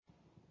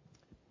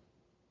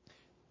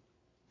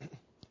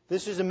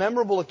This is a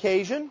memorable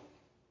occasion,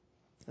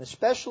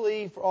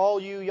 especially for all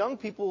you young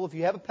people. If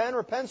you have a pen or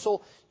a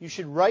pencil, you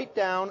should write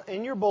down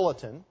in your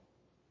bulletin,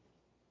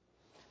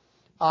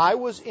 I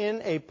was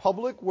in a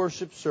public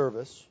worship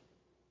service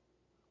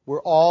where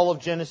all of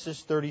Genesis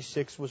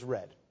 36 was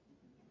read.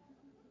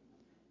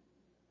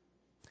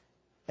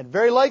 And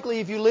very likely,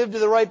 if you live to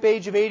the ripe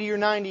age of 80 or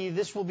 90,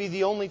 this will be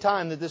the only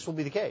time that this will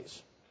be the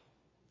case.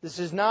 This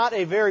is not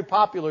a very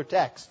popular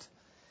text.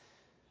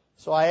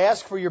 So I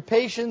ask for your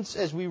patience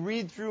as we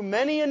read through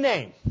many a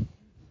name.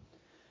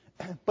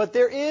 But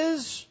there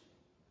is,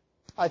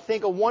 I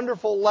think, a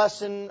wonderful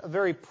lesson, a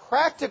very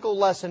practical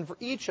lesson for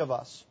each of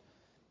us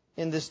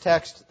in this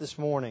text this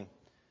morning.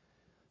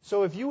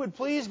 So if you would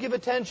please give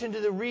attention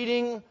to the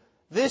reading.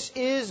 This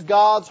is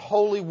God's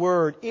holy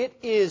word. It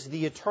is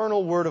the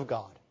eternal word of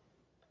God,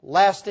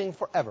 lasting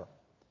forever.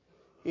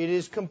 It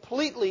is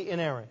completely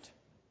inerrant.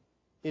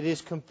 It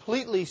is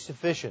completely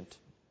sufficient.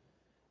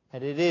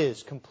 And it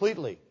is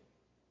completely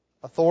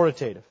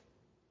authoritative.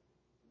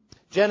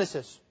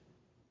 Genesis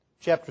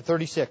chapter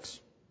 36.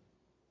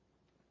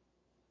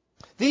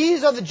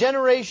 These are the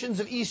generations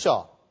of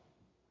Esau.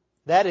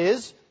 That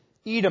is,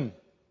 Edom.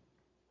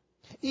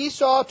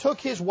 Esau took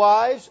his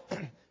wives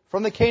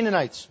from the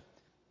Canaanites.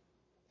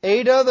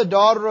 Adah, the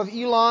daughter of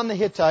Elon the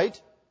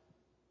Hittite.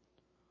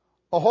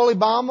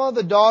 Oholibamah,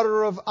 the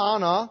daughter of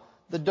Anah,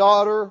 the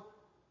daughter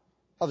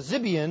of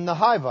Zibeon the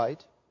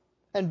Hivite.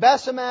 And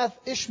Basemath,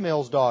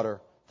 Ishmael's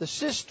daughter, the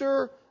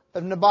sister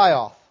of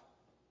Nebaioth.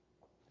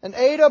 And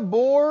Adah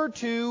bore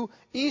to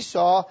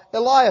Esau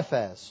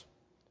Eliphaz.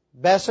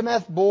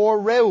 Basemath bore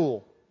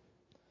Reuel.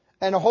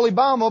 And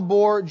Oholibamah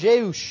bore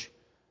Jeush,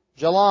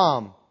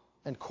 Jalam,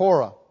 and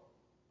Korah.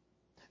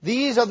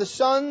 These are the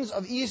sons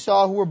of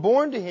Esau who were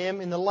born to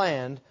him in the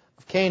land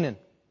of Canaan.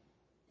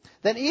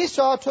 Then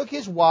Esau took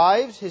his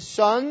wives, his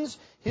sons,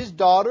 his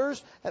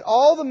daughters, and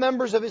all the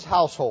members of his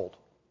household,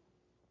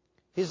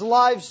 his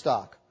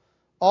livestock,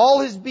 all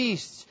his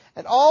beasts,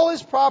 and all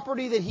his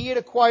property that he had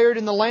acquired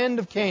in the land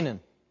of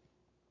Canaan.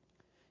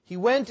 He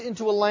went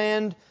into a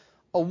land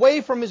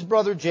away from his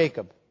brother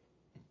Jacob,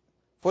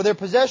 for their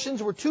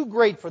possessions were too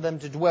great for them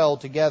to dwell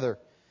together.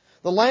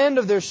 The land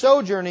of their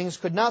sojournings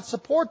could not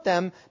support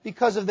them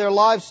because of their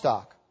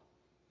livestock.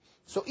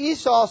 So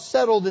Esau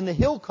settled in the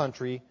hill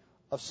country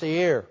of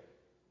Seir.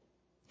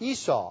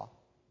 Esau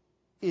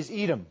is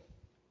Edom.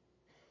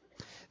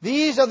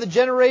 These are the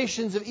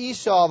generations of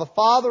Esau, the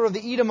father of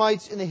the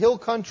Edomites in the hill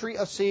country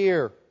of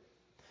Seir.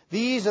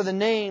 These are the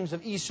names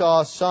of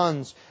Esau's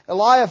sons.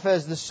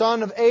 Eliphaz, the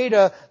son of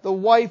Adah, the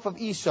wife of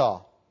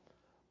Esau.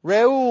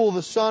 Reuel,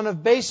 the son of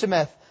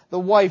Basemeth, the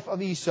wife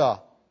of Esau.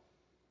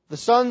 The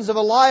sons of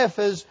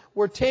Eliphaz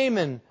were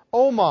Taman,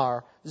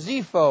 Omar,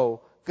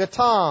 Zepho,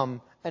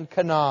 Gatam, and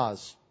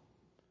Kenaz.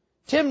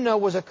 Timnah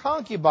was a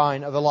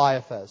concubine of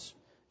Eliphaz,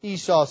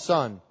 Esau's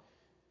son.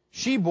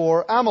 She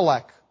bore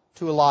Amalek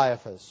to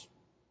Eliphaz.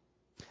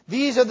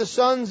 These are the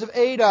sons of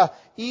Adah,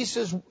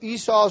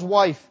 Esau's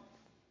wife.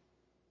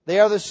 They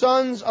are the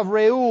sons of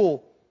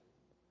Reuel,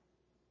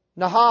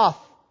 Nahath,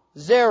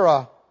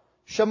 Zerah,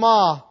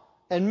 Shammah,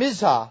 and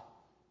Mizhah.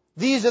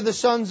 These are the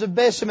sons of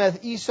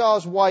Basemeth,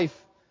 Esau's wife.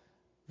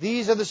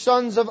 These are the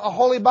sons of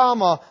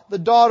Oholibamah, the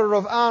daughter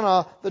of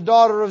Anah, the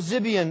daughter of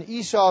Zibeon,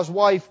 Esau's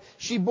wife.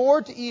 She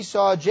bore to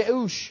Esau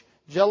Jeush,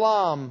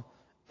 Jalam,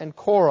 and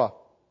Korah.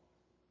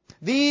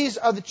 These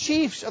are the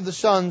chiefs of the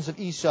sons of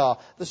Esau,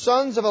 the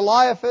sons of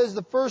Eliphaz,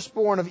 the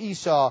firstborn of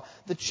Esau,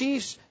 the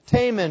chiefs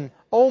Taman,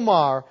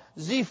 Omar,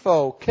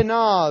 Zepho,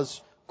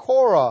 Kenaz,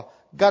 Korah,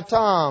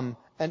 Gatam,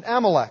 and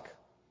Amalek.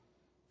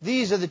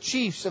 These are the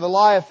chiefs of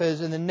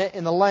Eliphaz in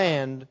the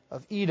land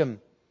of Edom.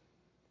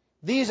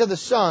 These are the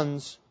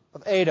sons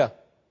of Adah.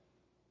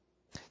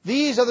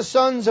 These are the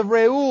sons of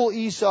Reuel,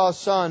 Esau's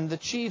son, the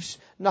chiefs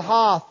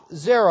Nahath,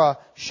 Zerah,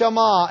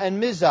 Shammah,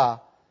 and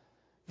Mizhah.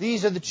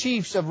 These are the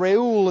chiefs of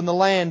Reuel in the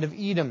land of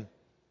Edom.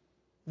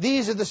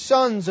 These are the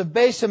sons of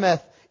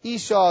Basemeth,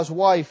 Esau's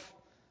wife.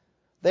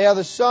 They are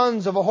the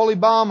sons of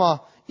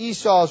Oholibamah,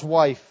 Esau's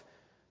wife.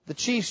 The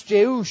chiefs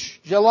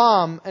Jeush,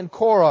 Jalam, and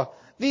Korah.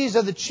 These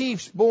are the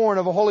chiefs born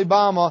of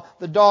Oholibamah,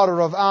 the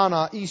daughter of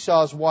Anah,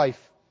 Esau's wife.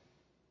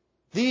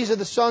 These are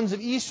the sons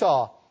of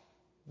Esau,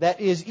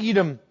 that is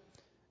Edom,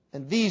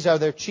 and these are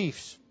their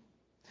chiefs.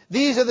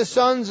 These are the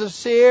sons of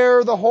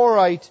Seir the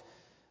Horite,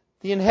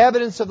 the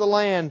inhabitants of the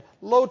land,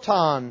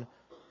 Lotan,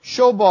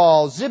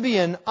 Shobal,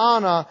 Zibeon,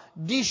 Anah,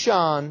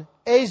 Dishan,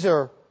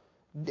 Ezer,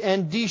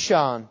 and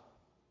Dishan.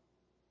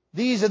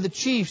 These are the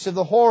chiefs of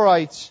the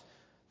Horites,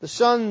 the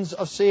sons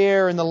of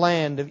Seir in the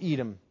land of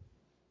Edom.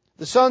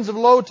 The sons of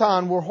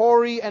Lotan were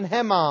Hori and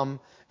Hemam,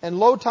 and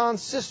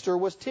Lotan's sister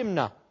was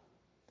Timnah.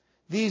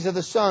 These are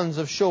the sons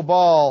of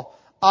Shobal,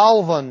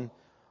 Alvan,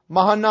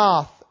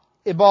 Mahanath,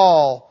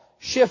 Ebal,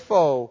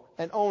 Shipho,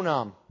 and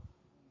Onam.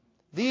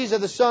 These are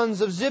the sons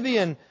of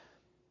Zibeon,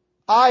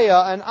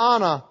 Aiah, and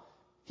Anah.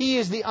 He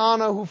is the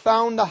Anah who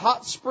found the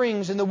hot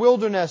springs in the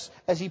wilderness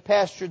as he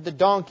pastured the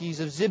donkeys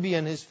of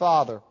Zibeon his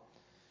father.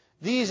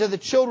 These are the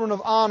children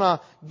of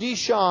Anah,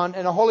 Dishan,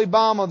 and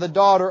Oholibamah, the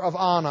daughter of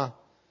Anah.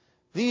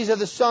 These are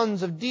the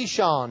sons of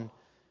Dishon,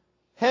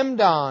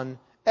 Hemdan,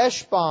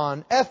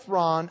 Eshban,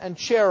 Ethron, and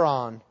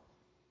Cheran.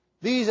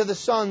 These are the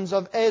sons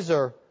of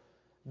Ezer,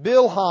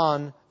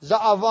 Bilhan,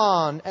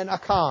 Zaavan, and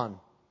Akan.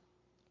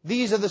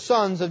 These are the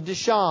sons of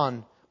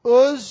Dishan,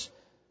 Uz,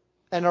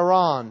 and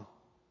Aran.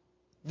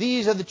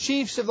 These are the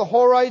chiefs of the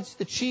Horites,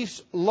 the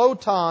chiefs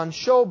Lotan,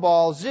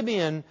 Shobal,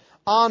 Zibeon,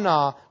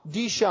 Anah,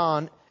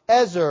 Dishan,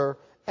 Ezer,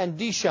 and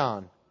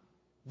Dishan.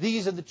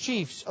 These are the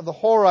chiefs of the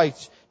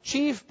Horites,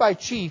 chief by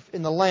chief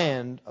in the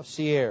land of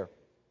Seir.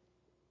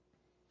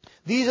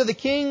 These are the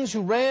kings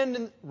who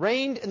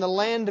reigned in the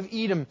land of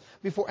Edom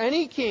before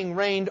any king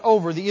reigned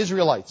over the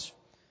Israelites.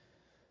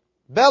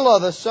 Bela,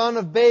 the son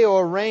of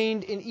Beor,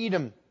 reigned in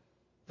Edom,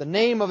 the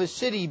name of his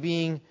city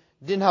being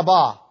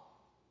Dinhabah.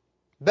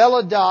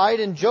 Bela died,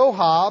 and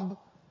Jobab,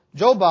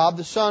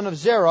 the son of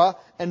Zerah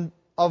and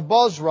of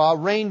Bozrah,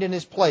 reigned in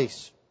his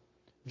place.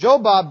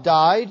 Jobab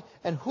died,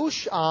 and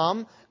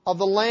Husham of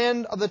the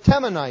land of the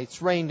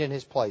Temanites reigned in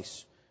his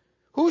place.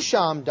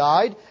 Husham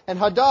died, and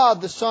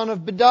Hadad, the son of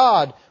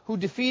Bedad, who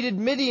defeated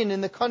Midian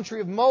in the country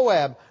of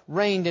Moab,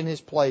 reigned in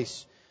his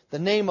place, the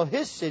name of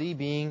his city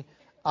being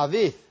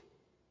Avith.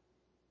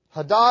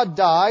 Hadad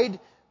died,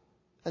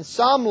 and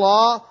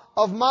Samlah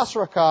of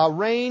Masrekah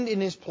reigned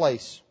in his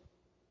place.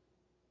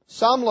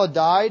 Samlah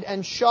died,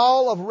 and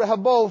Shaul of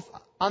Rehoboth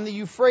on the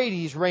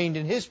Euphrates reigned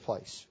in his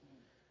place.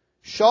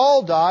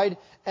 Shaul died,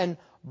 and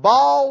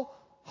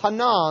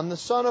Baal-Hanan, the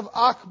son of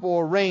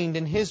Achbor, reigned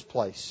in his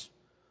place.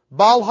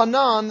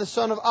 Baal-Hanan, the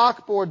son of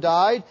Achbor,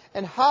 died,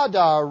 and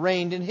Hadar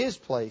reigned in his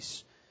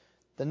place,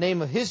 the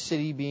name of his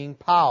city being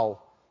Pau.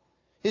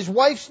 His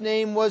wife's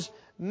name was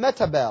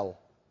Metabel,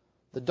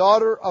 the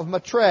daughter of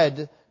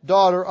Matred,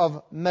 daughter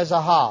of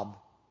Mezahab.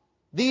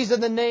 These are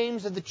the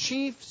names of the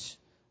chiefs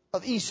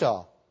of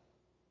Esau,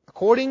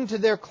 according to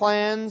their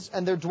clans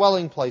and their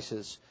dwelling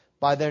places,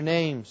 by their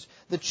names.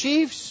 The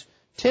chiefs,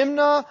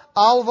 Timnah,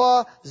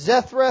 Alva,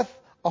 Zethreth,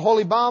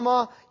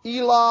 Aholibama,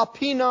 Elah,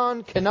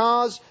 Pinon,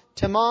 Kenaz,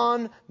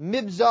 Teman,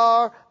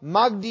 Mibzar,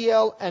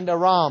 Magdiel, and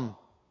Aram.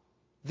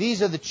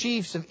 These are the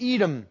chiefs of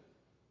Edom,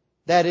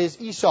 that is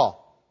Esau,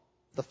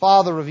 the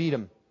father of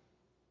Edom,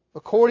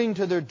 according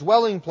to their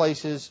dwelling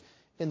places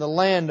in the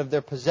land of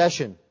their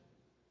possession.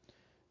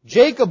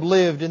 Jacob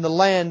lived in the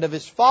land of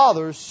his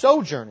father's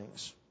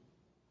sojournings,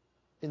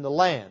 in the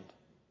land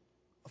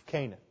of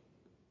Canaan.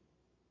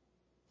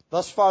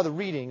 Thus far the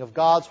reading of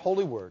God's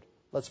holy word.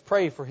 Let's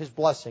pray for His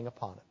blessing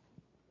upon it.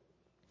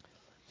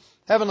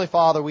 Heavenly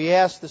Father, we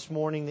ask this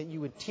morning that You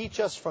would teach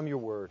us from Your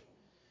word,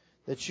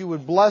 that You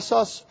would bless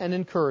us and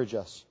encourage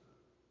us,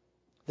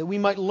 that we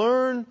might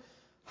learn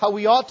how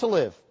we ought to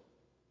live,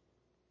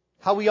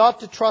 how we ought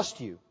to trust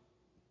You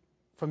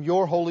from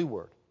Your holy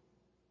word.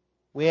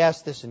 We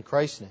ask this in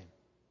Christ's name.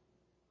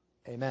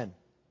 Amen.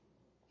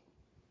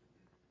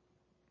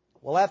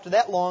 Well, after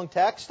that long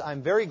text,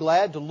 I'm very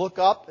glad to look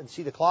up and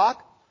see the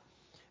clock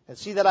and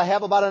see that I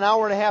have about an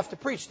hour and a half to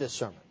preach this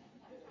sermon.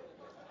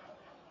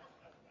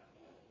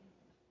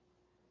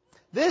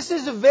 This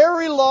is a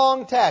very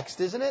long text,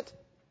 isn't it?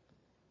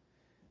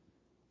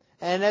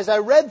 And as I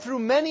read through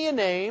many a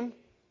name,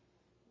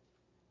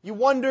 you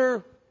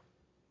wonder,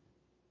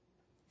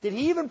 did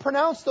he even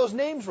pronounce those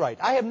names right?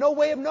 I have no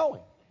way of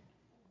knowing.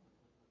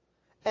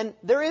 And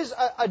there is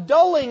a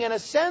dulling and a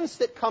sense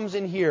that comes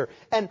in here.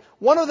 And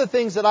one of the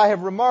things that I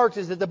have remarked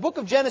is that the book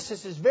of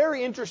Genesis is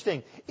very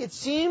interesting. It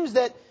seems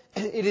that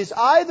it is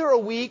either a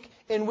week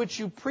in which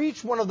you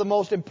preach one of the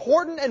most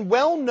important and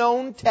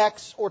well-known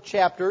texts or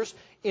chapters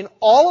in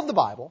all of the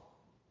Bible,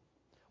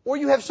 or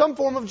you have some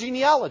form of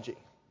genealogy.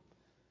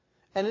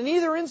 And in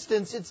either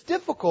instance, it's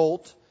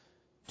difficult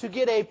to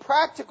get a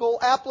practical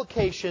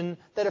application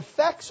that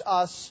affects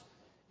us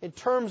in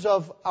terms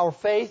of our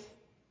faith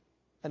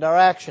and our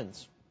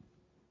actions.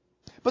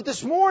 But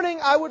this morning,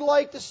 I would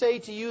like to say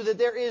to you that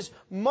there is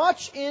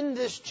much in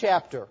this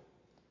chapter.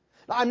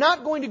 Now, I'm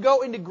not going to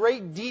go into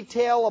great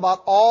detail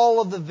about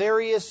all of the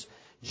various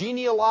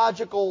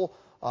genealogical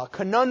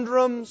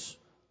conundrums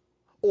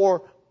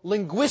or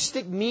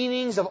linguistic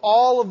meanings of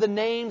all of the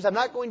names. I'm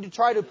not going to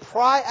try to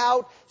pry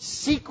out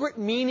secret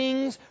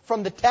meanings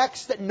from the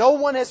text that no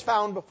one has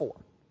found before.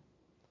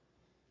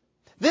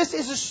 This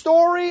is a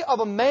story of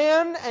a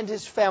man and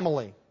his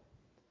family,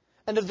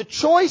 and of the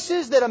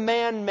choices that a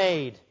man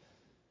made,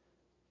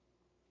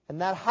 and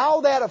that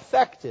how that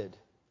affected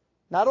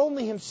not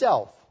only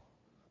himself,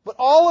 but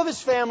all of his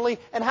family,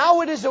 and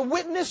how it is a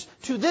witness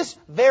to this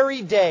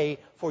very day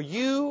for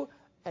you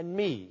and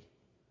me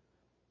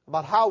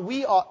about how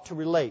we ought to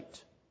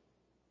relate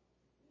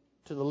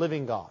to the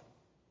living God.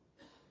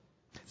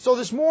 So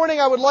this morning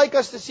I would like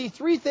us to see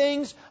three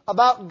things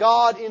about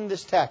God in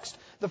this text.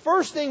 The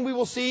first thing we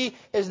will see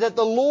is that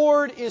the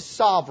Lord is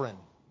sovereign.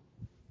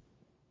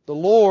 The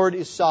Lord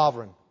is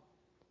sovereign.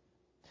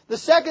 The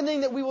second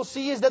thing that we will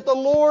see is that the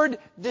Lord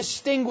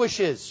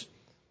distinguishes.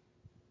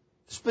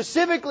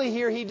 Specifically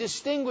here, He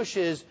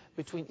distinguishes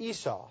between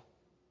Esau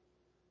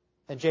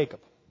and Jacob.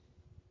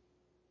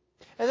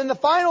 And then the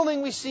final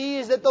thing we see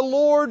is that the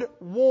Lord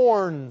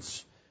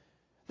warns.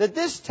 that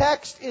this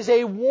text is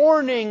a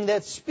warning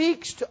that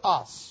speaks to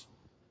us,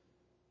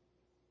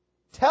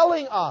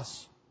 telling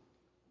us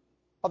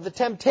of the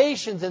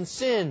temptations and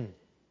sin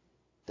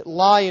that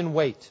lie in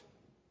wait.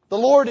 The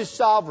Lord is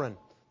sovereign.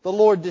 The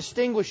Lord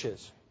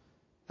distinguishes.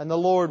 And the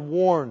Lord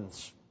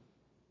warns.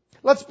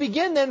 Let's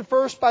begin then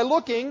first by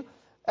looking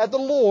at the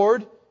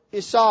Lord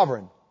is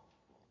sovereign.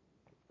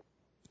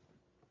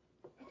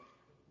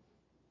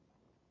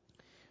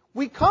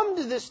 We come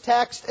to this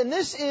text, and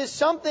this is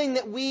something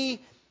that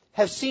we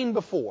have seen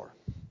before.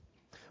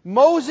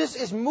 Moses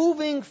is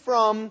moving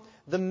from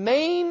the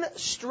main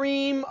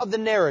stream of the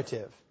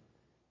narrative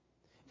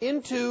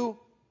into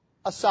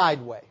a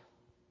side way.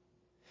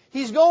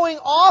 He's going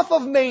off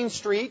of Main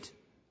Street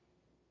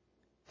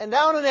and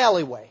down an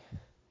alleyway.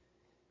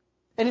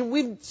 And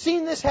we've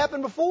seen this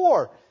happen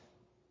before.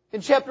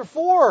 In chapter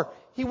 4,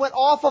 he went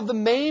off of the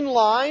main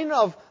line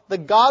of the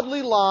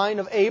godly line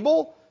of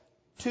Abel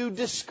to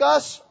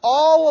discuss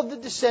all of the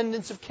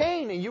descendants of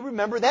Cain. And you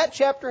remember that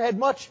chapter had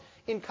much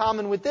in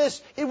common with this.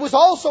 It was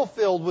also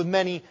filled with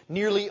many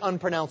nearly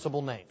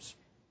unpronounceable names.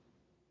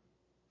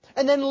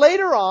 And then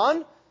later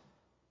on,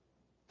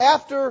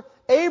 after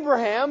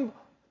Abraham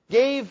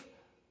gave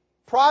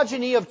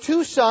progeny of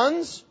 2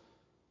 sons,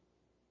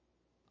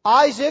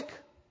 Isaac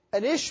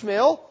and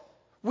Ishmael,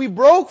 we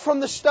broke from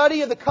the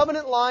study of the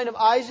covenant line of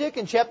Isaac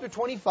in chapter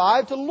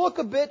 25 to look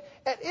a bit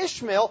at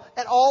Ishmael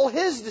and all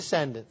his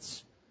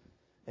descendants.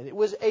 And it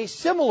was a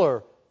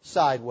similar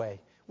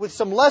sideway with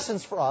some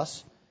lessons for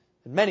us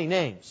and many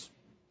names.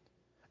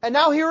 And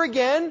now here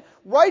again,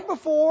 right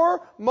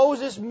before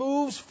Moses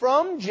moves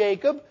from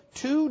Jacob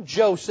to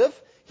Joseph,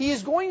 he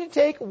is going to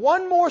take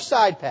one more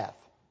side path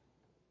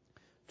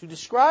to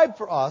describe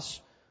for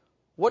us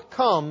what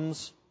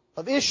comes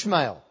of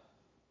Ishmael.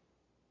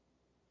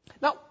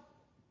 Now,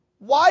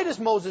 why does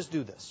Moses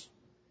do this?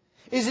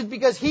 Is it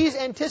because he's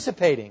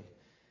anticipating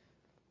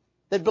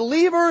that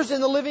believers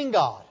in the living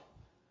God,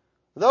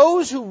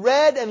 those who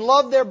read and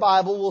loved their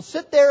Bible, will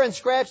sit there and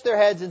scratch their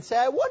heads and say,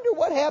 I wonder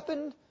what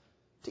happened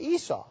to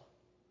Esau?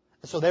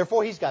 And so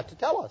therefore he's got to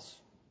tell us.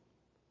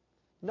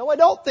 No, I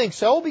don't think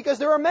so, because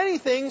there are many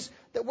things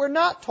that we're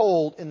not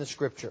told in the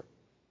Scripture.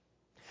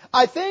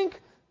 I think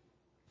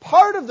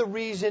part of the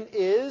reason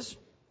is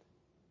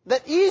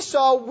that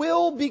Esau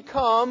will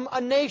become a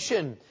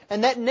nation,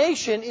 and that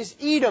nation is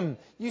Edom.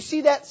 You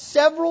see that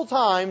several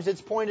times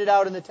it's pointed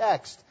out in the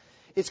text.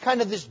 It's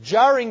kind of this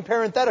jarring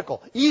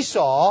parenthetical.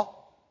 Esau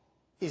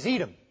is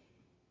Edom.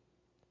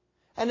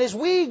 And as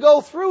we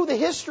go through the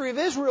history of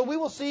Israel, we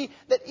will see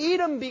that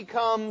Edom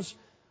becomes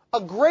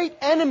a great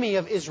enemy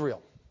of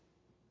Israel.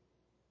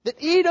 That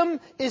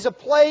Edom is a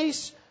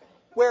place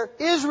where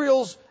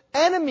Israel's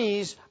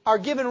enemies are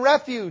given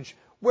refuge,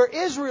 where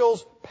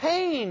Israel's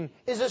pain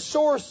is a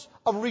source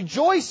of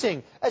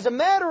rejoicing. As a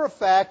matter of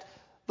fact,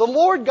 the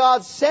Lord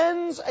God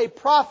sends a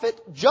prophet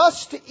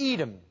just to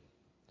Edom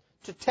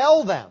to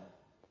tell them,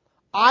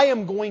 I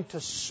am going to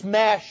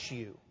smash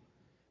you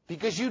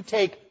because you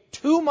take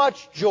too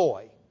much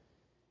joy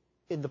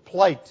in the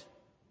plight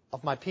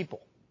of my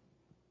people.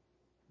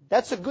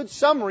 That's a good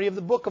summary of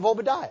the book of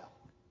Obadiah.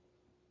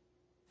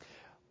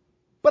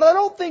 But I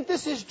don't think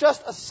this is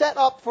just a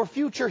setup for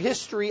future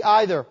history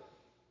either.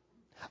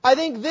 I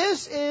think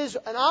this is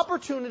an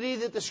opportunity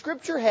that the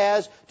Scripture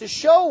has to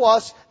show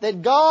us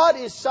that God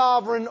is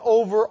sovereign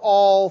over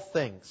all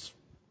things.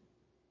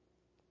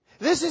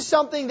 This is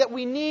something that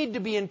we need to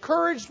be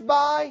encouraged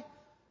by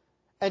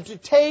and to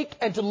take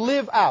and to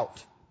live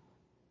out.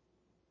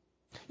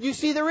 You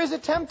see, there is a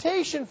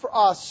temptation for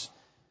us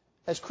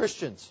as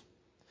Christians.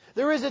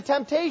 There is a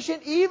temptation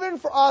even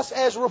for us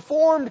as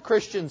Reformed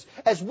Christians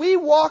as we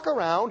walk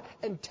around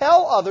and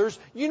tell others,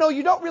 you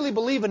don't really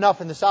believe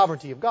enough in the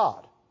sovereignty of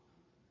God.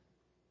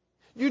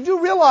 You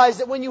do realize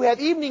that when you have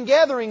evening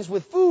gatherings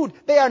with food,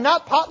 they are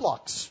not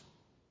potlucks.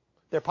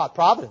 They're pot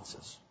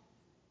providences.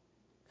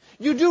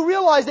 You do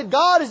realize that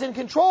God is in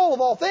control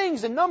of all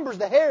things and numbers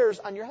the hairs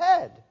on your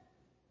head.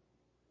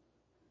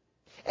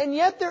 And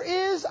yet there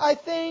is, I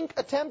think,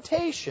 a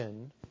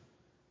temptation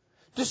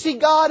to see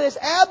God as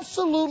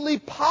absolutely,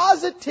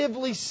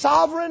 positively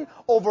sovereign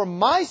over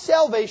my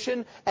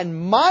salvation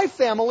and my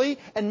family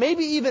and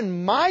maybe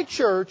even my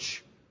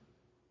church.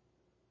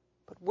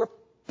 But we're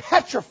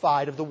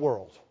petrified of the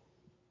world.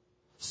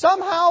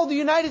 Somehow the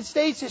United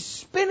States is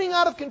spinning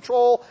out of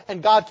control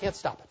and God can't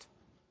stop it.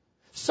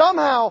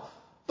 Somehow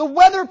the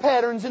weather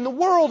patterns in the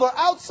world are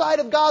outside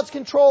of God's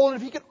control, and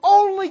if He could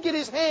only get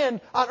His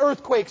hand on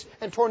earthquakes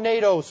and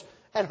tornadoes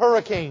and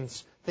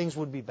hurricanes, things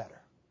would be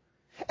better.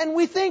 And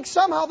we think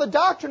somehow the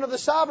doctrine of the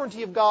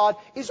sovereignty of God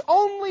is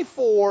only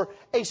for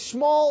a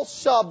small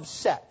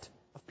subset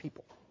of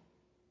people.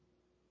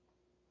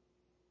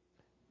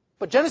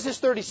 But Genesis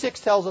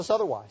 36 tells us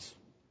otherwise.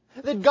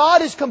 That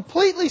God is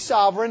completely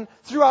sovereign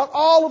throughout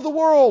all of the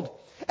world.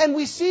 And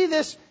we see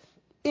this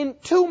in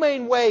two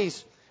main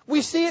ways.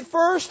 We see it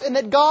first in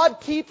that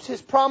God keeps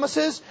His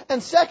promises,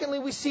 and secondly,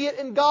 we see it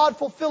in God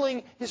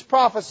fulfilling His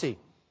prophecy.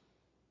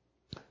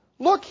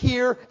 Look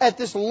here at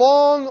this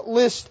long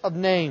list of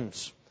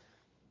names.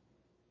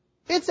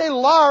 It's a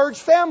large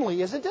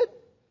family, isn't it?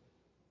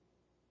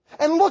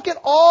 And look at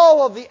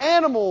all of the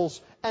animals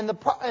and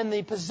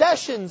the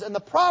possessions and the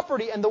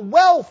property and the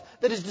wealth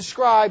that is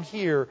described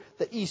here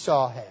that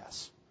Esau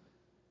has.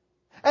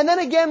 And then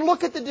again,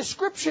 look at the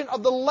description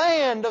of the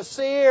land of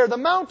Seir, the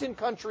mountain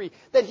country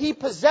that he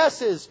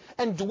possesses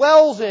and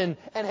dwells in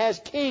and has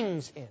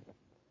kings in.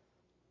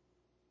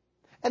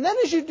 And then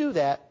as you do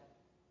that,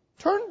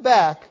 turn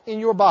back in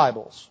your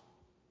Bibles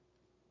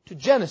to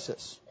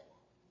Genesis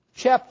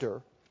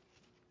chapter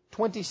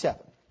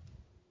 27.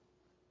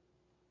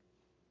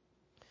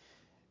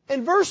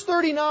 In verse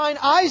 39,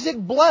 Isaac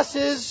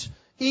blesses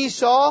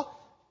Esau.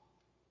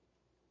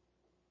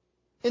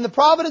 In the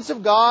providence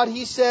of God,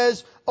 he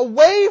says,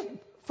 "Away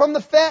from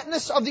the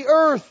fatness of the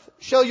earth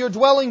shall your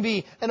dwelling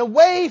be, and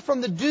away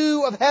from the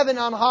dew of heaven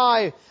on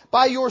high.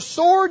 By your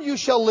sword you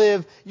shall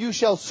live, you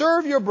shall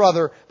serve your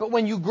brother, but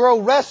when you grow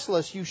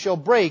restless, you shall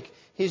break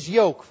his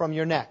yoke from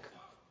your neck."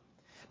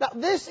 Now,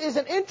 this is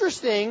an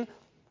interesting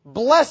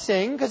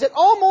blessing, because it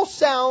almost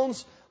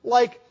sounds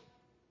like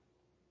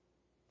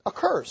a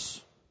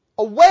curse.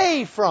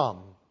 Away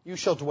from you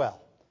shall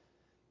dwell.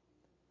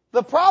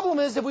 The problem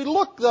is, if we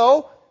look,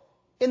 though,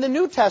 in the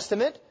New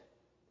Testament,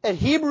 at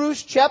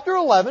Hebrews chapter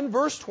 11,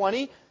 verse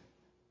 20,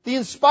 the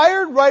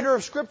inspired writer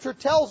of Scripture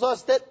tells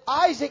us that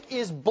Isaac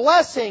is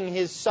blessing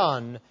his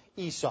son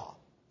Esau.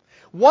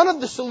 One of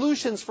the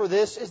solutions for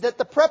this is that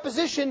the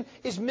preposition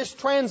is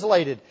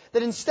mistranslated.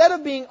 That instead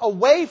of being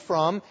away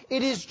from,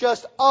 it is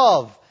just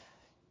of.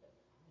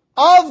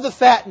 Of the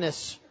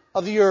fatness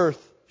of the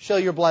earth shall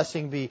your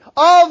blessing be.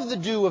 Of the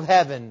dew of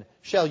heaven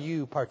shall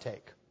you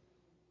partake.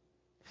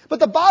 But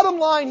the bottom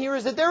line here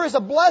is that there is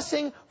a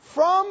blessing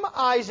from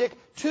Isaac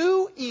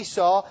to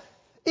Esau.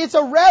 It's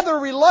a rather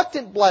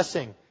reluctant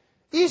blessing.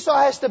 Esau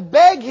has to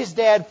beg his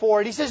dad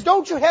for it. He says,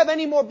 "Don't you have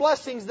any more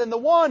blessings than the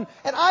one?"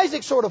 And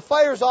Isaac sort of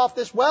fires off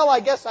this, "Well, I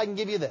guess I can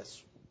give you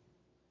this."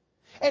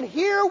 And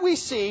here we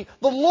see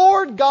the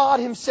Lord God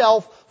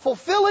Himself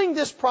fulfilling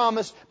this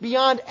promise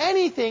beyond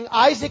anything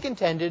Isaac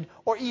intended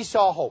or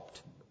Esau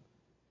hoped.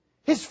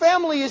 His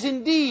family is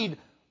indeed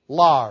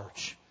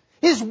large.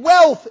 His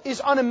wealth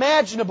is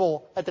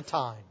unimaginable at the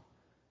time.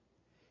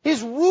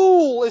 His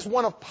rule is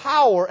one of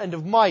power and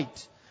of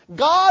might.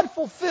 God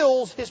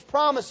fulfills His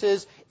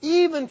promises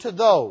even to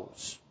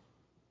those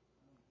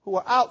who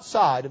are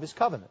outside of His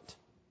covenant.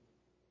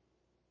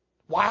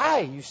 Why,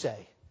 you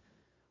say?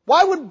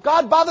 Why would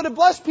God bother to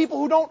bless people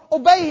who don't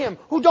obey Him,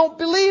 who don't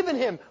believe in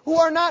Him, who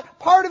are not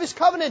part of His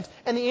covenant?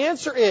 And the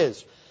answer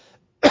is,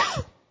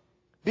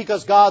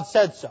 because God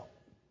said so.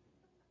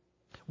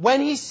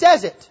 When He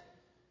says it,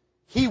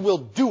 He will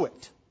do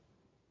it.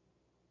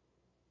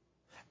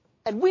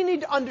 And we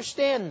need to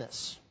understand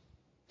this.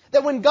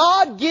 That when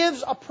God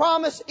gives a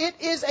promise, it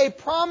is a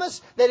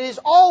promise that is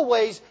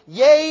always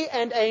yea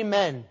and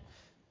amen.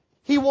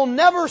 He will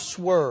never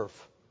swerve.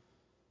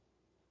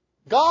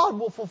 God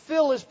will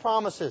fulfill His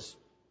promises,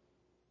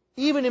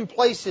 even in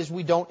places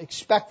we don't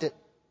expect it.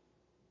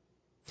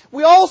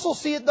 We also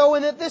see it, though,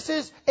 in that this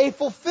is a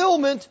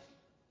fulfillment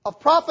of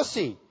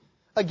prophecy.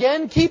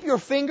 Again, keep your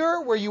finger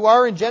where you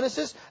are in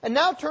Genesis, and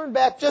now turn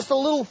back just a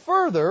little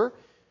further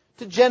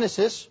to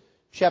Genesis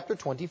chapter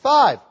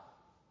 25.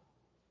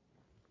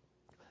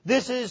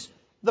 This is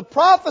the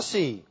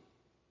prophecy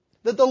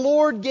that the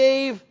Lord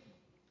gave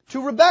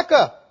to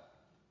Rebekah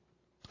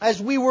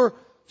as we were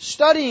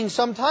studying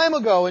some time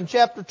ago in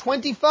chapter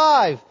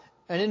 25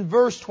 and in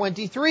verse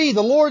 23.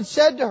 The Lord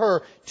said to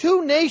her,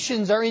 "Two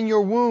nations are in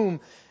your womb,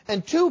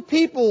 and two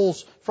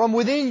peoples from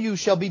within you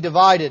shall be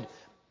divided.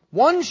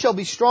 One shall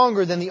be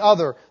stronger than the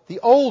other. The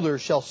older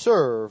shall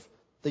serve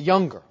the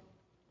younger."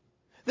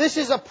 This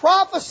is a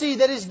prophecy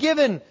that is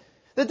given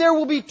that there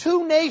will be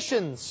two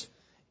nations.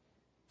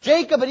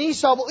 Jacob and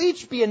Esau will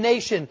each be a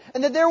nation,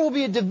 and that there will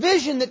be a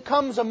division that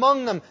comes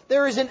among them.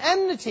 There is an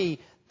enmity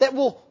that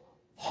will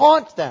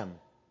haunt them.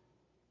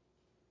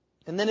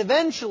 And then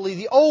eventually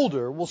the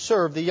older will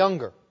serve the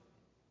younger.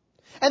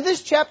 And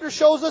this chapter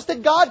shows us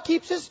that God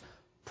keeps His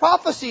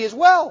prophecy as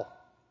well.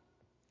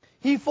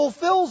 He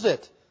fulfills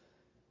it.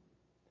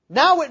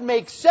 Now it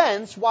makes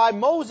sense why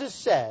Moses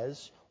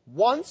says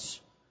once,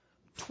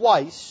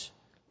 twice,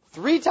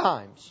 3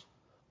 times,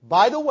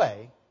 by the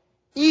way,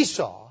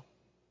 Esau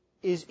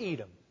is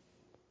Edom.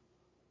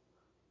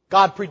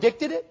 God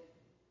predicted it.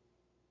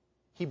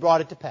 He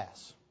brought it to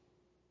pass.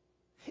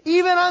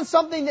 Even on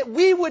something that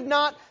we would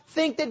not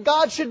think that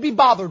God should be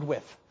bothered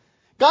with.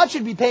 God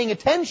should be paying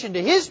attention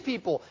to His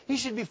people. He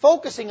should be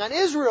focusing on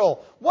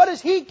Israel. What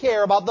does He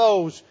care about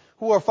those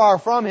who are far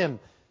from Him?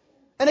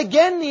 And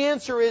again, the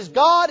answer is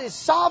God is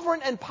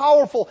sovereign and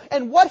powerful,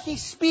 and what He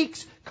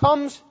speaks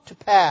comes to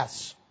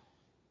pass.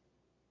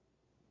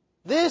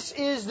 This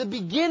is the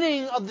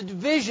beginning of the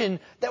division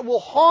that will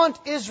haunt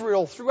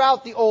Israel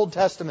throughout the Old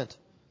Testament.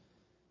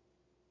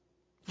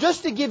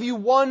 Just to give you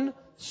one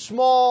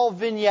small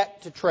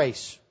vignette to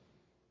trace.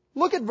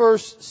 Look at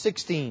verse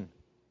 16.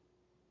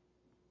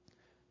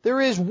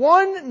 There is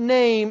one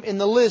name in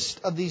the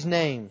list of these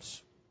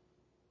names.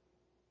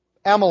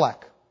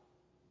 Amalek.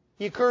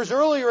 He occurs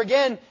earlier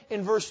again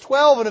in verse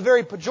 12 in a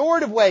very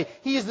pejorative way.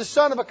 He is the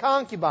son of a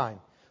concubine.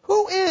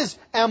 Who is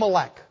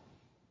Amalek?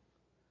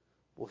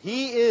 Well,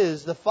 he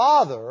is the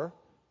father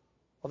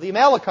of the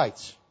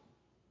Amalekites,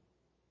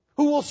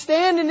 who will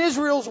stand in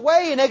Israel's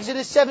way in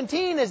Exodus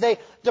 17 as they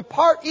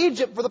depart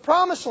Egypt for the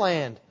Promised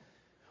Land,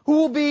 who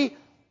will be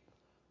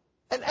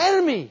an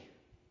enemy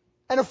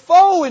and a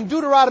foe in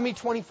Deuteronomy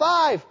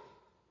 25.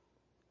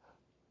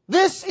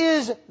 This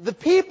is the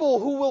people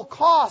who will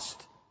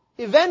cost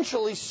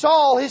eventually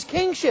Saul his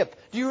kingship.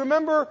 Do you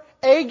remember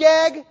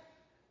Agag,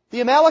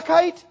 the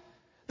Amalekite,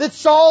 that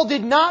Saul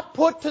did not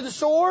put to the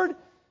sword,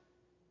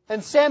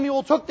 and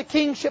Samuel took the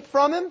kingship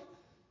from him?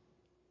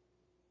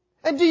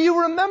 And do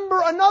you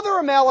remember another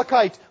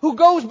Amalekite who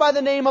goes by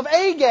the name of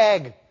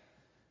Agag?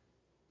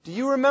 Do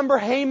you remember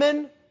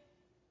Haman,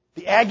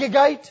 the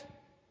Agagite,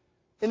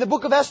 in the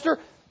book of Esther?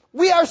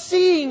 We are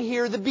seeing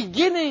here the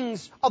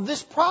beginnings of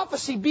this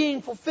prophecy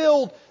being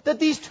fulfilled, that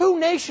these two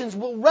nations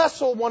will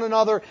wrestle one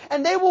another,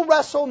 and they will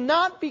wrestle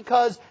not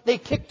because they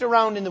kicked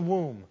around in the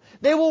womb.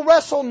 They will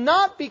wrestle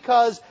not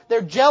because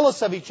they're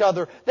jealous of each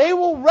other. They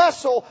will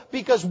wrestle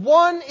because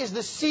one is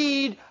the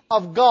seed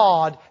of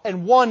God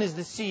and one is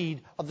the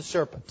seed of the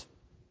serpent.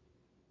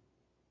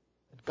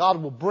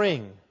 God will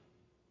bring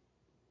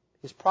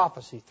His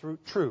prophecy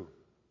true.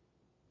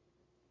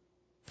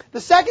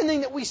 The second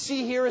thing that we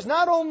see here is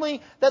not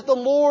only that the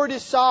Lord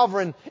is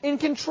sovereign, in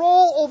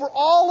control over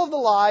all of the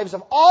lives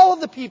of all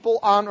of the people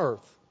on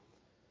earth,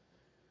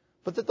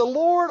 but that the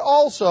Lord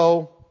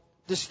also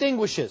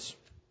distinguishes.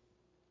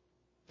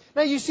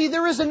 Now you see,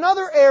 there is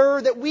another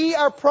error that we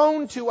are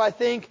prone to, I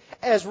think,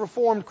 as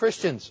Reformed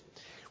Christians.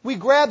 We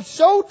grab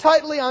so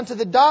tightly onto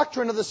the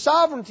doctrine of the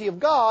sovereignty of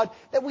God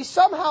that we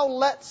somehow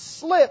let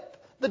slip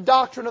the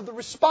doctrine of the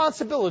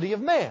responsibility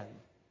of man.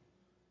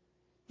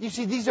 You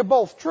see, these are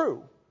both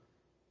true.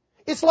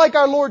 It's like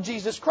our Lord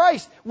Jesus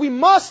Christ. We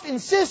must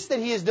insist that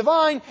He is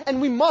divine,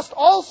 and we must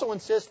also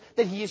insist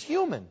that He is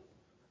human.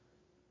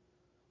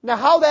 Now,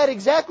 how that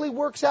exactly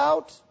works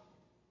out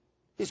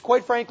is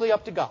quite frankly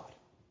up to God.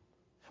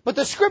 But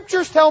the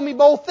Scriptures tell me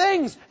both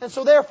things, and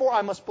so therefore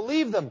I must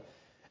believe them.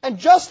 And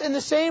just in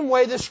the same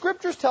way, the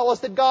Scriptures tell us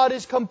that God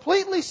is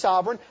completely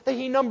sovereign, that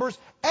He numbers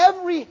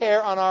every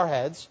hair on our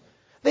heads,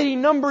 that He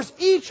numbers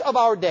each of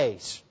our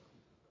days.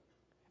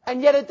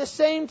 And yet at the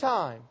same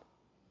time,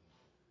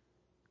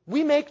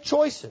 we make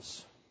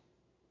choices.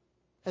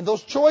 And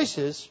those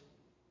choices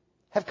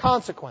have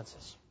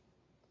consequences.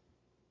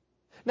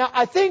 Now,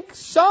 I think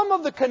some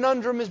of the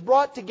conundrum is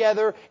brought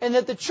together in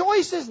that the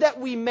choices that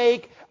we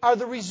make are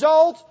the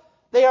result,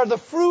 they are the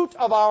fruit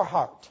of our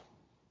heart.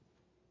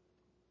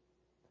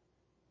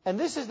 And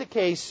this is the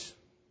case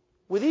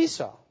with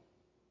Esau.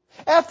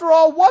 After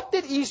all, what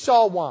did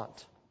Esau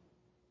want?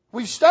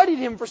 We've studied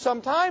him for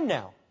some time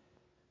now.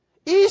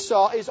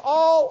 Esau is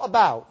all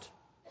about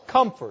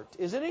comfort,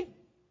 isn't he?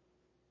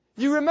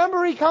 You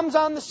remember he comes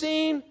on the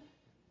scene.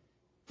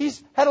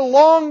 He's had a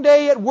long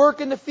day at work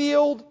in the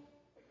field.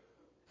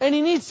 And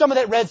he needs some of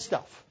that red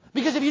stuff.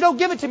 Because if you don't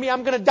give it to me,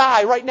 I'm going to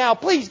die right now.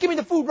 Please, give me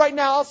the food right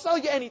now. I'll sell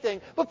you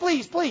anything. But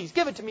please, please,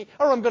 give it to me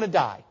or I'm going to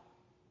die.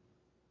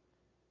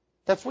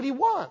 That's what he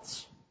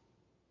wants.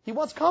 He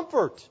wants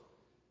comfort.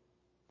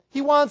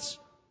 He wants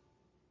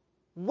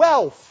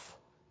wealth.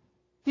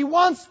 He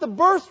wants the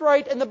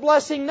birthright and the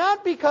blessing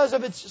not because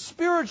of its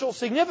spiritual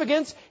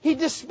significance. He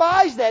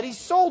despised that. He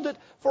sold it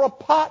for a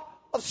pot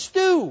of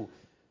stew.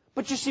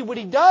 But you see, what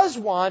he does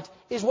want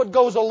is what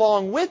goes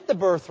along with the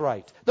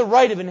birthright. The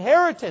right of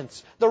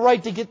inheritance. The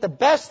right to get the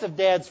best of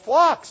Dad's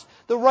flocks.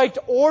 The right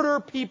to order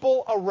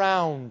people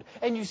around.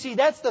 And you see,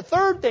 that's the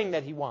third thing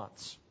that he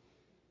wants.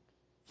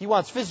 He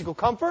wants physical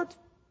comfort.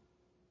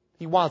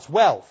 He wants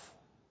wealth.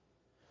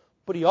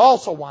 But he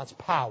also wants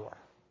power.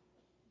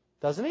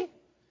 Doesn't he?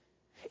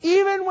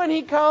 Even when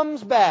he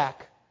comes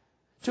back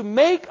to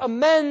make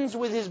amends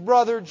with his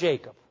brother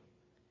Jacob,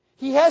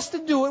 he has to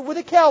do it with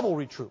a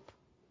cavalry troop.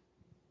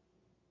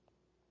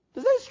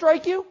 Does that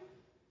strike you?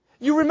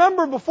 You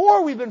remember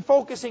before we've been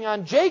focusing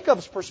on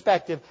Jacob's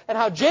perspective and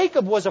how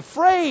Jacob was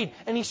afraid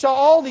and he saw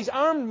all these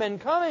armed men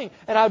coming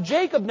and how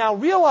Jacob now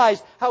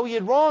realized how he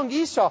had wronged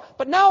Esau.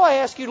 But now I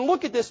ask you to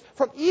look at this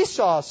from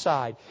Esau's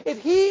side.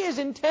 If he is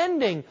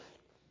intending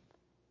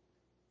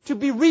to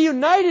be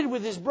reunited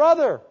with his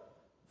brother,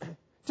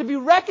 to be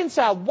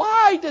reconciled,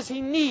 why does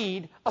he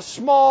need a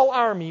small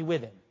army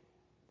with him?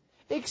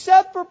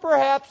 Except for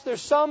perhaps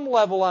there's some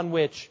level on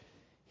which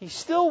he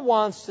still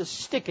wants to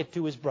stick it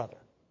to his brother.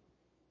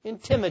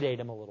 Intimidate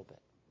him a little bit.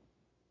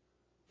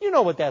 You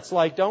know what that's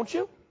like, don't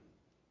you?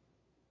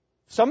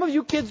 Some of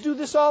you kids do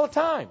this all the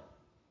time.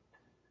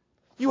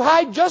 You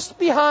hide just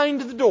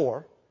behind the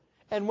door,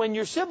 and when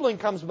your sibling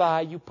comes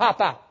by, you pop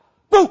out.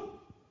 Boo!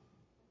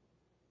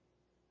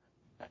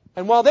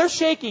 And while they're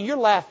shaking, you're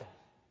laughing.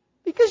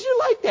 Because you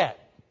like that.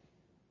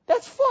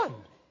 That's fun.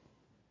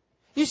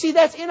 You see,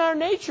 that's in our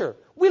nature.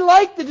 We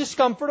like the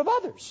discomfort of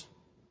others.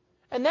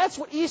 And that's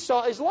what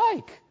Esau is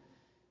like.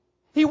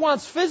 He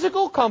wants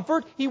physical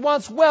comfort, he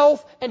wants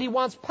wealth, and he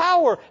wants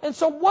power. And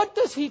so what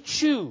does he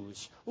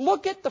choose?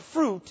 Look at the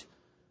fruit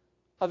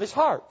of his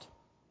heart.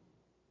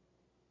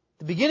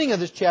 The beginning of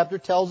this chapter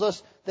tells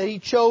us that he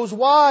chose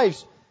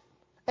wives.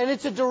 And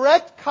it's a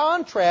direct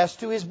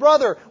contrast to his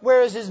brother.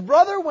 Whereas his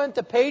brother went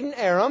to Padan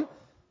Aram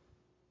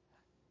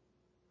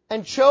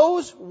and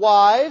chose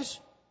wives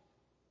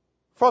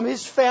from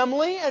his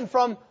family and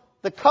from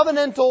the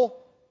covenantal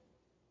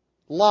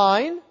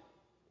line,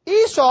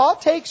 Esau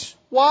takes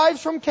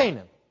wives from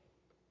Canaan.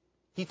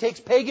 He takes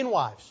pagan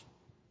wives.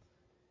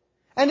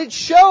 And it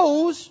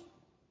shows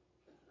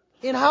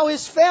in how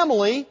his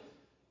family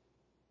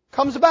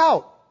comes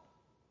about.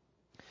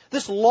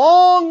 This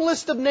long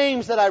list of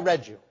names that I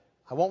read you,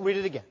 I won't read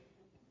it again.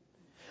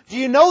 Do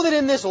you know that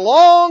in this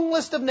long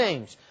list of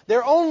names,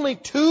 there are only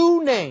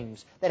 2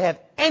 names that have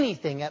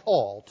anything at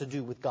all to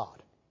do with God?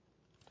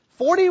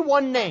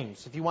 41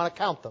 names, if you want to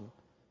count them,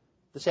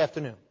 this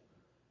afternoon.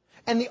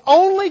 And the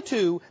only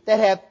 2 that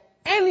have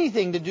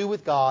anything to do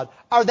with God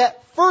are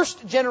that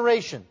first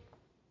generation,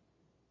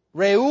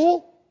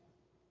 Reuel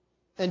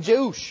and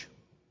Jeush.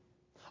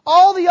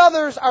 All the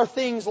others are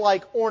things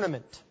like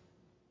ornament,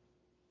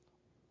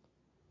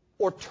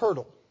 or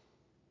turtle,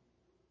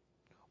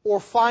 or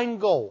fine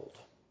gold,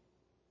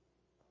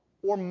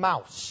 or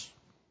mouse.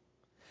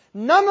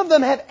 None of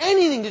them have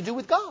anything to do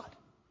with God.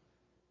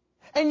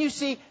 And you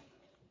see,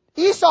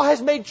 Esau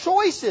has made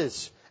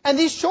choices. And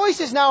these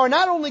choices now are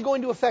not only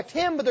going to affect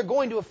him, but they're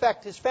going to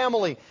affect his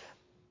family.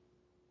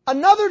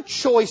 Another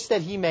choice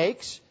that he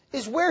makes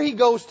is where he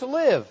goes to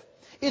live.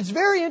 It's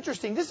very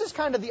interesting. This is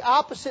kind of the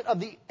opposite of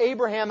the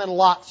Abraham and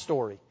Lot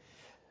story.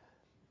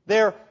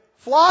 Their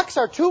flocks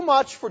are too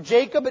much for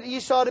Jacob and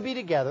Esau to be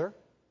together.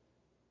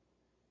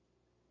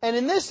 And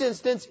in this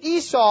instance,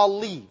 Esau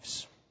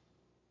leaves.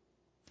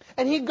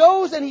 And he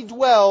goes and he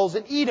dwells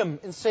in Edom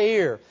and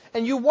Seir.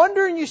 And you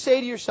wonder and you say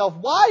to yourself,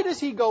 why does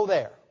he go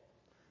there?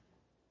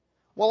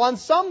 Well, on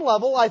some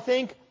level, I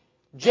think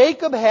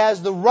Jacob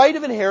has the right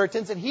of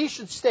inheritance and he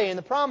should stay in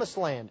the promised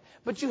land.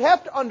 But you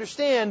have to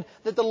understand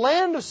that the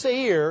land of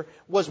Seir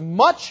was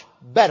much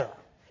better.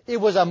 It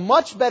was a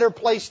much better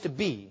place to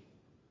be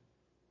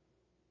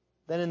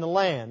than in the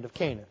land of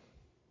Canaan.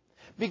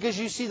 Because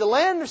you see, the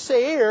land of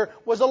Seir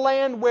was a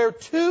land where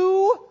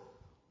 2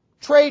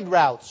 trade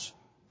routes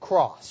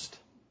crossed.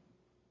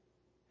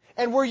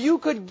 And where you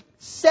could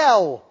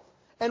sell,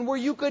 and where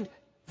you could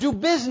do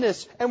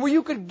business, and where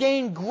you could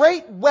gain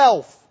great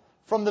wealth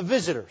from the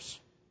visitors.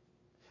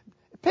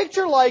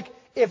 Picture like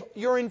if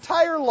your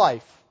entire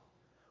life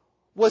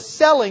was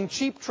selling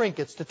cheap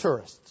trinkets to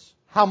tourists,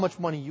 how much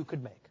money you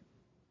could make.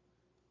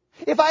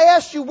 If I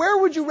asked you, where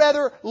would you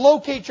rather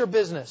locate your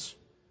business?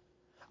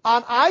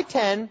 On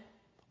I-10,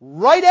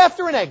 right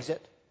after an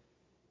exit,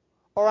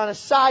 or on a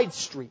side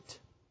street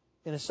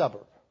in a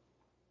suburb?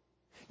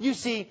 You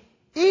see,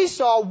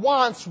 Esau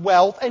wants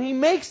wealth, and he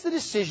makes the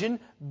decision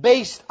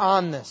based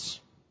on this.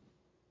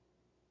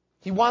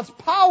 He wants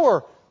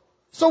power.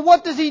 So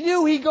what does he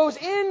do? He goes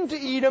into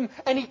Edom,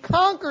 and he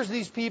conquers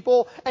these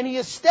people, and he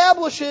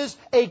establishes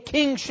a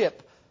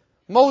kingship.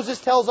 Moses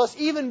tells us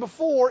even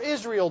before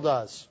Israel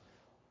does.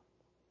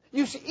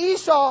 You see,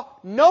 Esau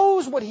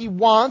knows what he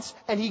wants,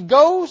 and he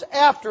goes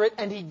after it,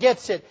 and he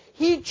gets it.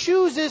 He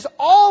chooses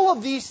all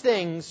of these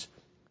things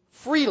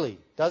freely,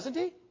 doesn't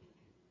he?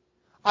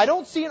 I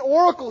don't see an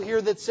oracle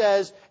here that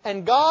says,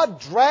 and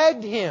God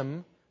dragged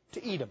him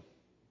to Edom.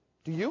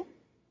 Do you?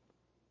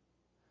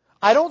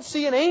 I don't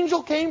see an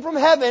angel came from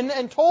heaven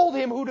and told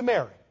him who to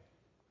marry.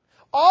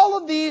 All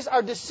of these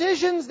are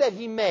decisions that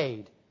he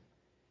made.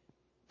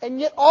 And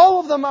yet all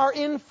of them are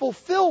in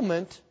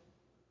fulfillment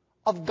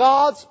of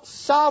God's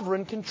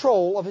sovereign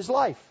control of his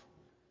life.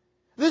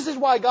 This is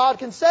why God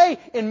can say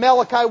in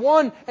Malachi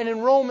 1 and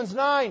in Romans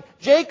 9,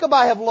 Jacob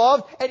I have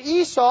loved and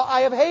Esau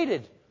I have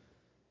hated.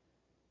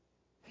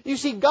 You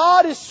see,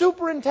 God is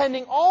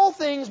superintending all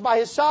things by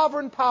His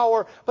sovereign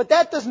power, but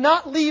that does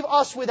not leave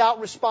us without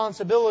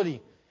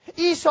responsibility.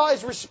 Esau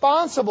is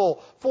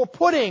responsible for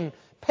putting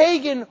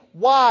pagan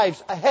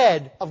wives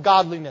ahead of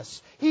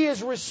godliness. He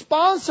is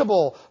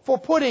responsible for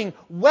putting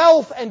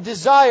wealth and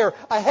desire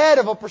ahead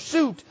of a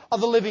pursuit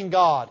of the living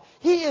God.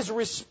 He is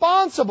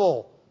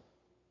responsible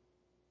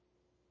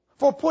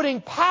for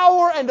putting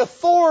power and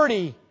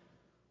authority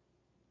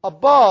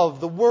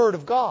above the Word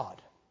of God.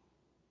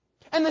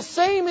 And the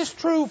same is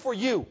true for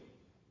you.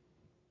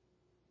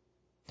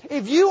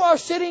 If you are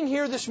sitting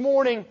here this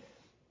morning,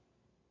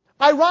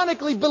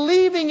 ironically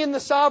believing in the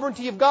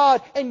sovereignty of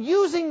God and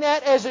using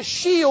that as a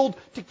shield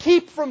to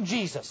keep from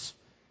Jesus,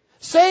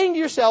 saying to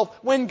yourself,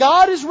 when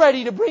God is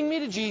ready to bring me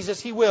to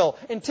Jesus, He will.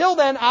 Until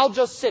then, I'll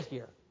just sit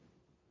here.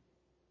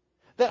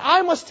 That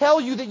I must tell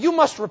you that you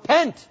must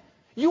repent.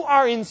 You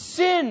are in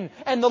sin,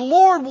 and the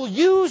Lord will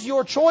use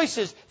your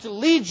choices to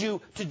lead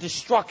you to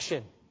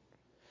destruction.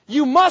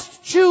 You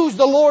must choose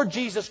the Lord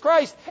Jesus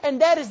Christ,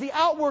 and that is the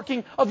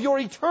outworking of your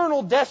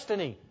eternal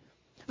destiny.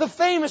 The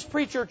famous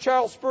preacher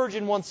Charles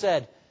Spurgeon once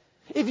said,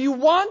 if you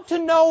want to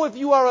know if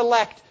you are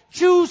elect,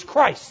 choose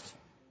Christ,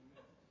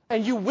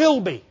 and you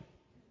will be.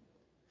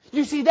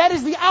 You see, that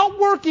is the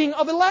outworking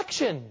of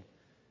election.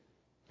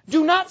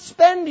 Do not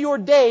spend your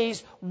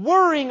days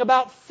worrying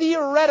about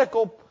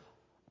theoretical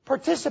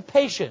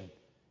participation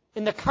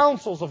in the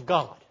counsels of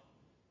God.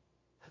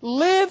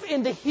 Live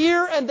in the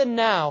here and the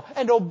now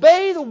and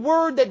obey the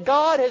word that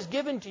God has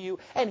given to you,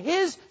 and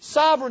His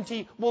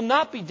sovereignty will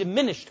not be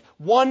diminished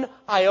one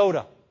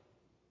iota.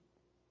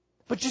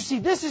 But you see,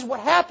 this is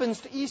what happens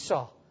to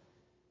Esau.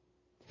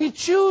 He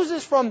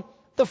chooses from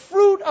the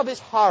fruit of his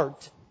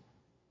heart,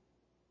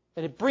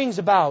 and it brings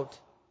about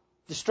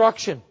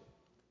destruction.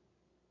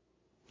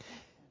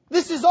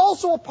 This is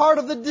also a part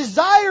of the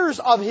desires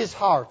of his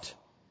heart.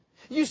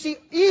 You see,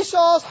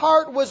 Esau's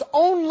heart was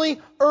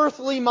only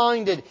earthly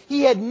minded.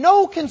 He had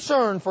no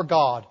concern for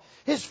God.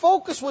 His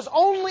focus was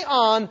only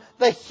on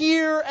the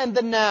here and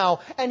the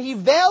now, and he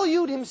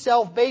valued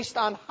himself based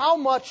on how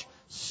much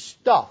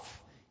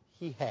stuff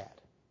he had.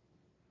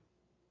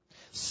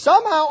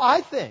 Somehow I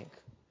think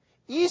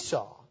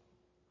Esau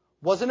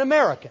was an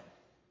American.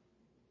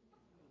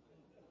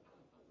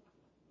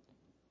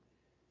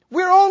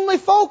 We're only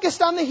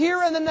focused on the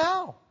here and the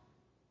now.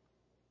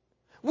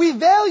 We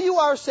value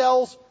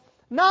ourselves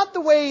not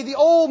the way the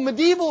old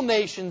medieval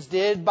nations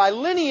did, by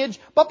lineage,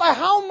 but by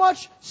how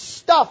much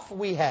stuff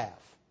we have.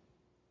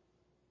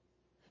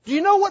 Do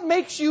you know what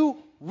makes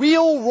you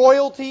real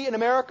royalty in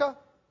America?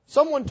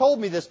 Someone told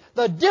me this.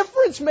 The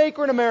difference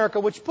maker in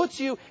America, which puts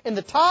you in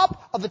the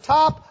top of the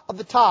top of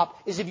the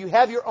top, is if you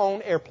have your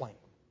own airplane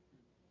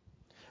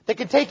that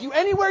can take you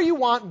anywhere you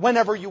want,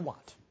 whenever you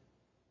want.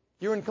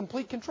 You're in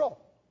complete control.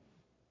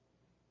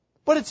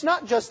 But it's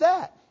not just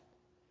that.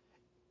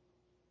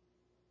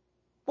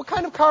 What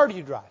kind of car do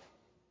you drive?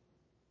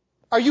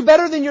 Are you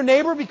better than your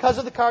neighbor because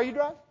of the car you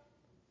drive?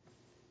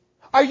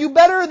 Are you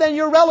better than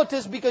your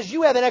relatives because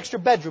you have an extra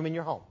bedroom in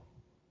your home?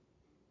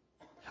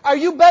 Are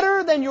you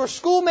better than your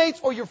schoolmates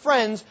or your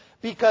friends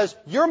because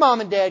your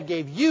mom and dad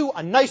gave you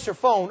a nicer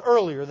phone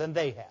earlier than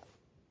they have?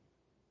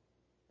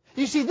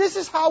 You see, this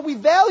is how we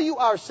value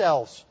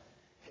ourselves.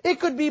 It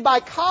could be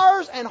by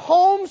cars and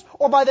homes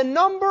or by the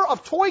number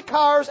of toy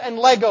cars and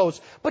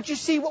Legos. But you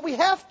see, what we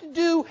have to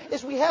do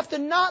is we have to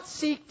not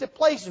seek to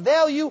place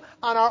value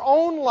on our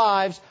own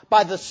lives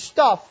by the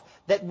stuff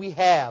that we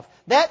have.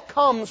 That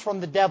comes from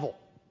the devil.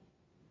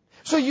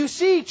 So you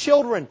see,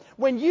 children,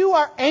 when you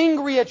are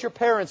angry at your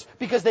parents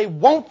because they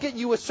won't get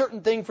you a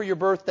certain thing for your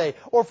birthday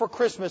or for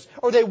Christmas,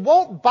 or they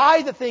won't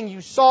buy the thing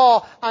you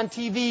saw on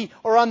TV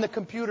or on the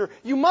computer,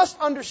 you must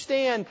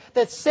understand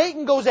that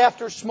Satan goes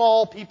after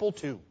small people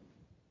too.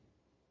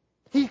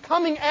 He's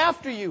coming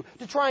after you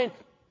to try and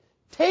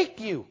take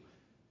you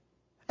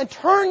and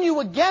turn you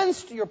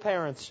against your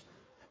parents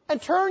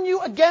and turn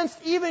you against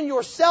even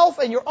yourself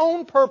and your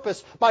own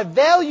purpose by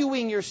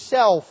valuing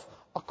yourself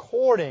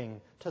according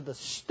to the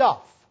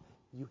stuff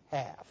you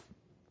have.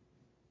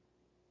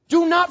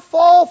 Do not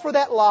fall for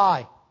that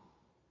lie.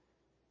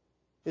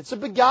 It's a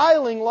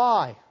beguiling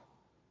lie.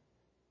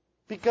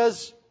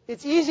 Because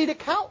it's easy to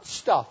count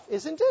stuff,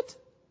 isn't it?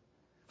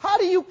 How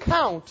do you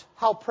count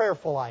how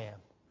prayerful I am?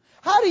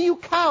 How do you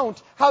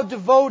count how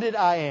devoted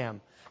I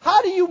am?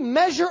 How do you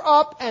measure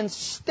up and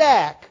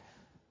stack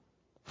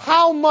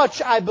how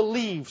much I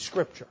believe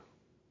Scripture?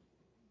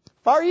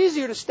 Far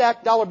easier to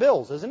stack dollar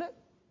bills, isn't it?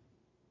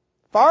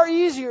 Far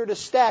easier to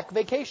stack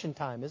vacation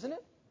time, isn't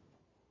it?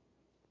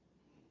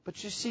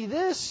 But you see,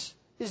 this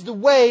is the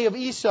way of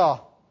Esau.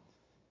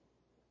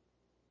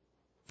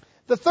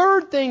 The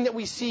third thing that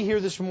we see here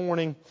this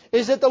morning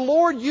is that the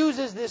Lord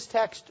uses this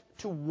text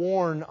to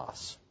warn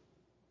us.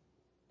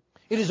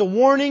 It is a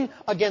warning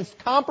against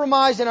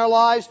compromise in our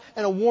lives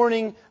and a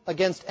warning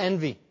against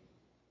envy.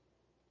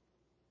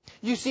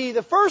 You see,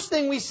 the first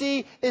thing we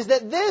see is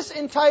that this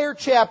entire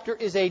chapter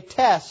is a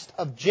test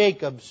of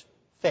Jacob's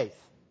faith.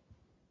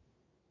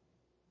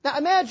 Now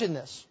imagine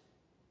this.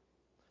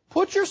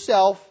 Put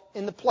yourself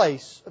in the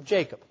place of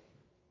Jacob.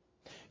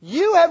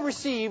 You have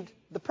received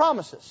the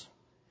promises.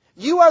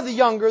 You are the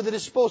younger that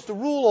is supposed to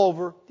rule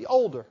over the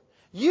older.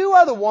 You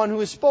are the one who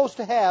is supposed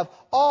to have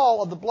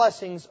all of the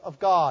blessings of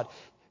God.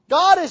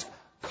 God has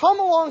come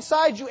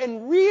alongside you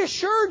and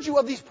reassured you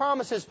of these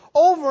promises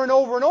over and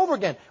over and over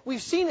again.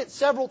 We've seen it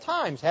several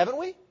times, haven't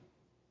we?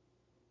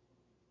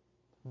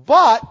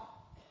 But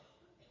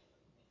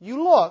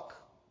you look,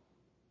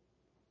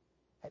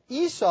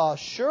 Esau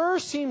sure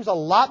seems a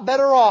lot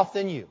better off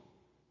than you.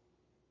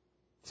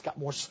 He's got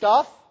more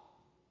stuff.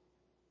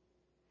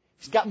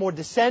 He's got more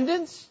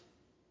descendants.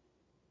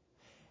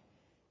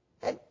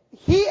 And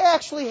he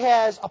actually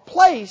has a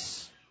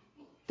place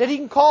that he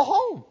can call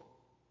home.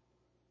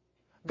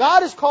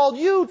 God has called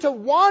you to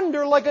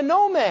wander like a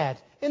nomad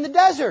in the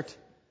desert.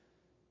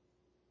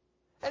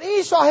 And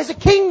Esau has a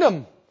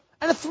kingdom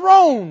and a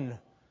throne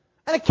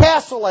and a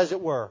castle, as it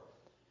were.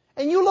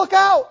 And you look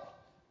out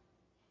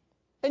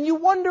and you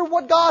wonder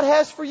what God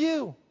has for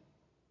you.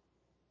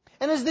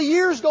 And as the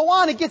years go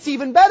on, it gets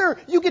even better.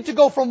 You get to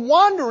go from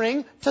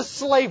wandering to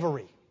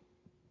slavery.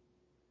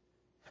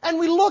 And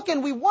we look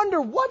and we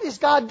wonder, what is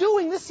God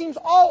doing? This seems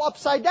all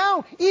upside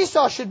down.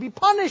 Esau should be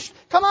punished.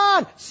 Come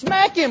on,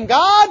 smack him,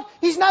 God.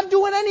 He's not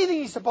doing anything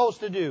he's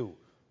supposed to do.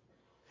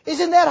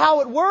 Isn't that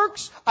how it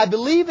works? I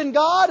believe in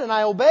God and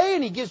I obey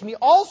and He gives me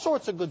all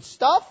sorts of good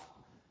stuff.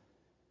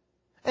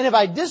 And if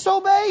I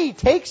disobey, He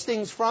takes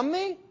things from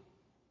me.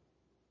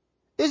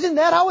 Isn't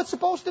that how it's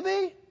supposed to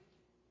be?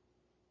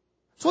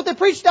 It's what they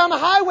preach down the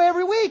highway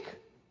every week.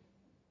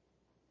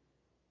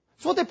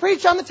 It's what they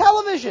preach on the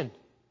television.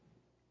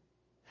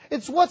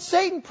 It's what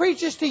Satan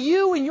preaches to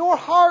you in your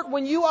heart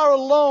when you are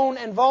alone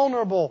and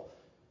vulnerable.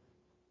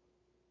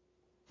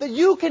 That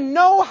you can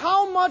know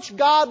how much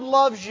God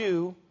loves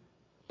you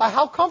by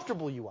how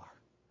comfortable you are,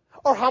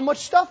 or how much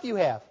stuff you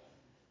have.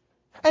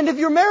 And if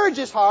your marriage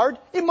is hard,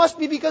 it must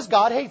be because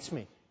God hates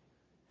me.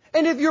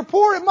 And if you're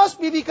poor, it must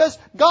be because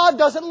God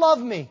doesn't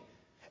love me.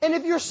 And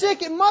if you're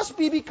sick, it must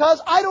be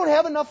because I don't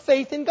have enough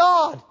faith in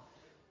God.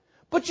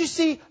 But you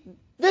see,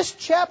 this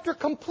chapter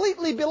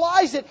completely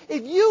belies it.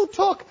 If you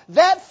took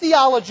that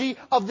theology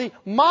of the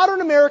modern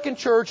American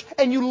church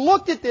and you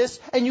looked at this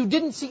and you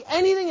didn't see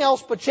anything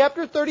else but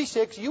chapter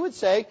 36, you would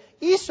say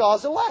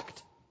Esau's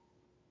elect.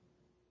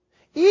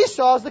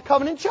 Esau is the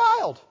covenant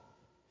child.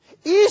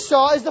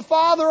 Esau is the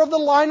father of the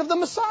line of the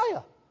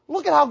Messiah.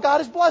 Look at how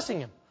God is blessing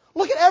him.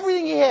 Look at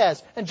everything he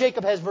has, and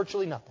Jacob has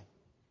virtually nothing.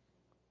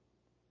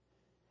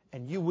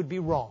 And you would be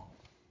wrong.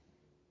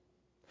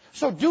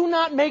 So do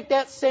not make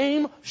that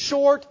same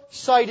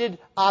short-sighted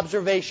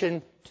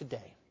observation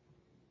today.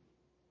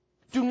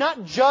 Do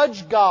not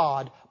judge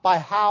God by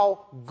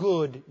how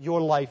good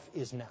your life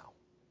is now.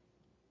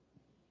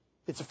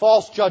 It's a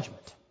false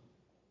judgment.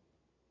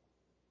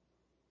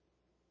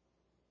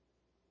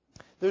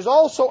 There's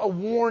also a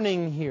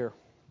warning here.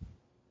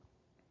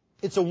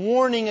 It's a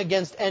warning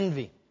against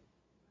envy.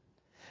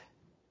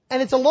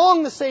 And it's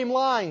along the same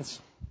lines.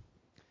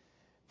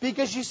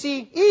 Because you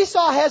see,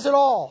 Esau has it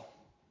all.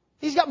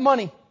 He's got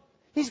money.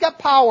 He's got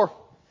power.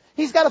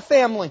 He's got a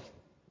family.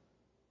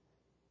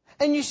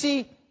 And you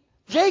see,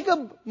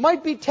 Jacob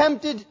might be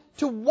tempted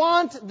to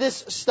want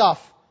this stuff.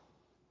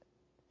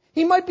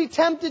 He might be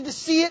tempted to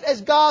see it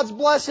as God's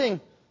blessing.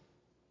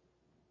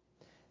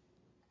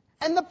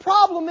 And the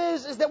problem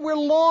is that we're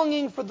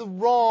longing for the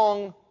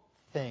wrong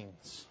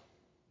things.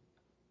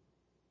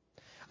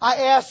 I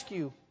ask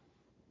you,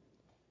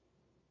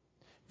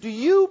 do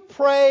you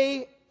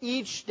pray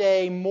each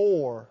day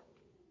more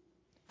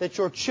that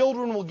your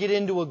children will get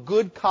into a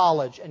good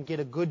college and get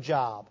a good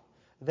job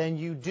than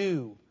you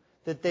do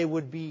that they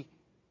would be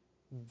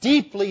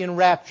deeply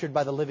enraptured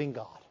by the living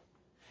God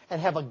and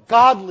have a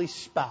godly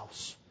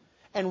spouse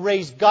and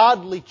raise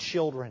godly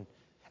children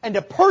and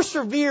to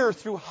persevere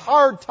through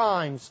hard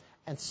times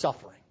and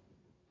suffering?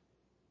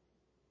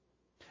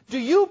 Do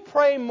you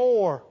pray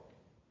more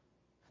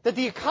that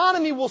the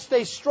economy will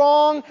stay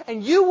strong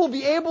and you will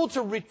be able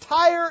to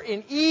retire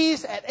in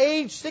ease at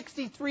age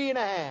 63 and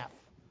a half?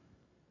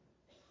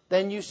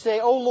 Then you say,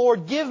 "Oh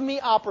Lord, give me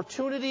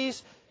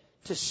opportunities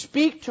to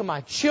speak to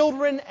my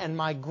children and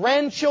my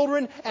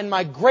grandchildren and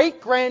my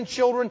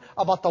great-grandchildren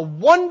about the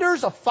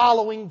wonders of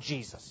following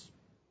Jesus."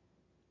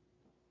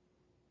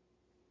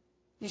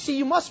 You see,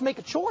 you must make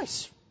a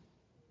choice.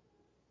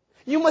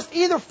 You must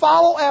either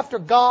follow after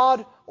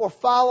God or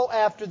follow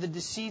after the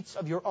deceits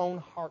of your own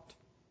heart.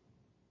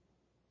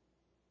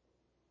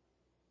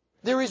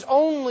 There is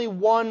only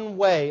one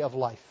way of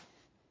life,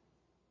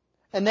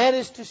 and that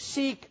is to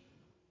seek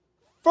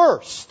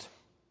first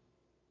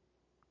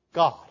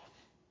God.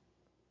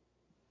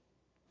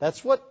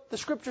 That's what the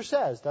Scripture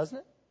says, doesn't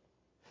it?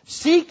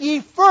 Seek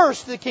ye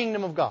first the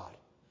kingdom of God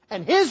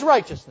and His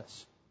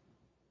righteousness,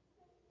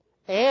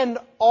 and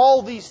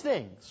all these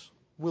things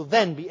will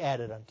then be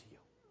added unto you.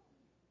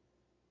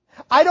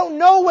 I don't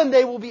know when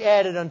they will be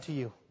added unto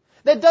you.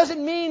 That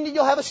doesn't mean that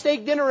you'll have a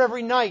steak dinner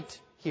every night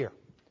here.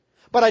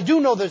 But I do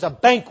know there's a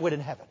banquet in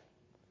heaven.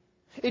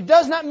 It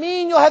does not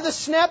mean you'll have the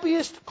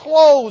snappiest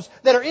clothes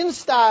that are in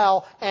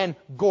style and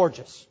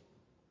gorgeous.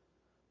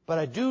 But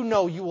I do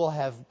know you will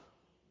have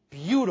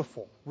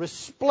beautiful,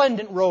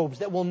 resplendent robes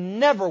that will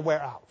never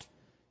wear out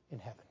in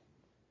heaven.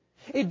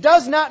 It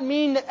does not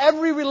mean that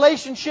every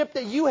relationship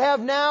that you have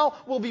now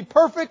will be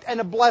perfect and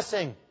a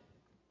blessing.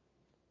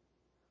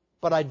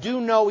 But I do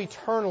know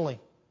eternally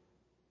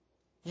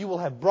you will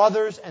have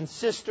brothers and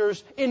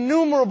sisters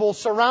innumerable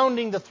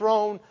surrounding the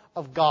throne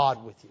of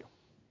God with you.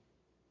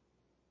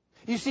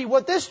 You see,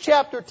 what this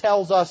chapter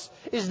tells us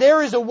is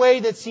there is a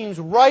way that seems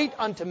right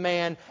unto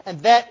man, and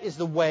that is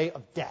the way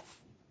of death.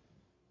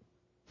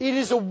 It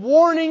is a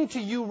warning to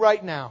you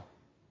right now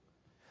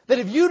that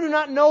if you do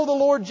not know the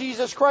Lord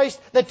Jesus Christ,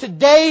 that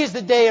today is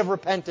the day of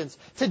repentance.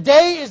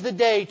 Today is the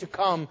day to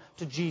come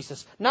to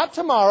Jesus. Not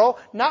tomorrow,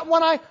 not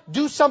when I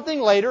do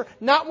something later,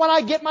 not when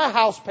I get my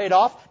house paid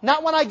off,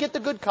 not when I get the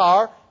good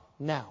car.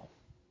 Now.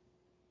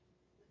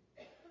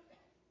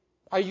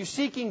 Are you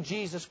seeking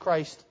Jesus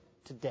Christ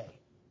today?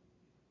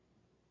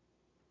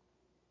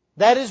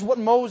 That is what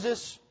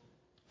Moses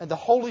and the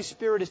Holy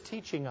Spirit is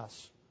teaching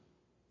us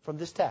from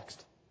this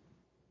text.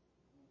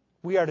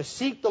 We are to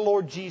seek the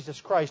Lord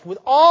Jesus Christ with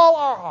all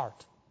our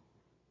heart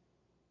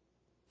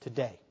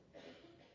today.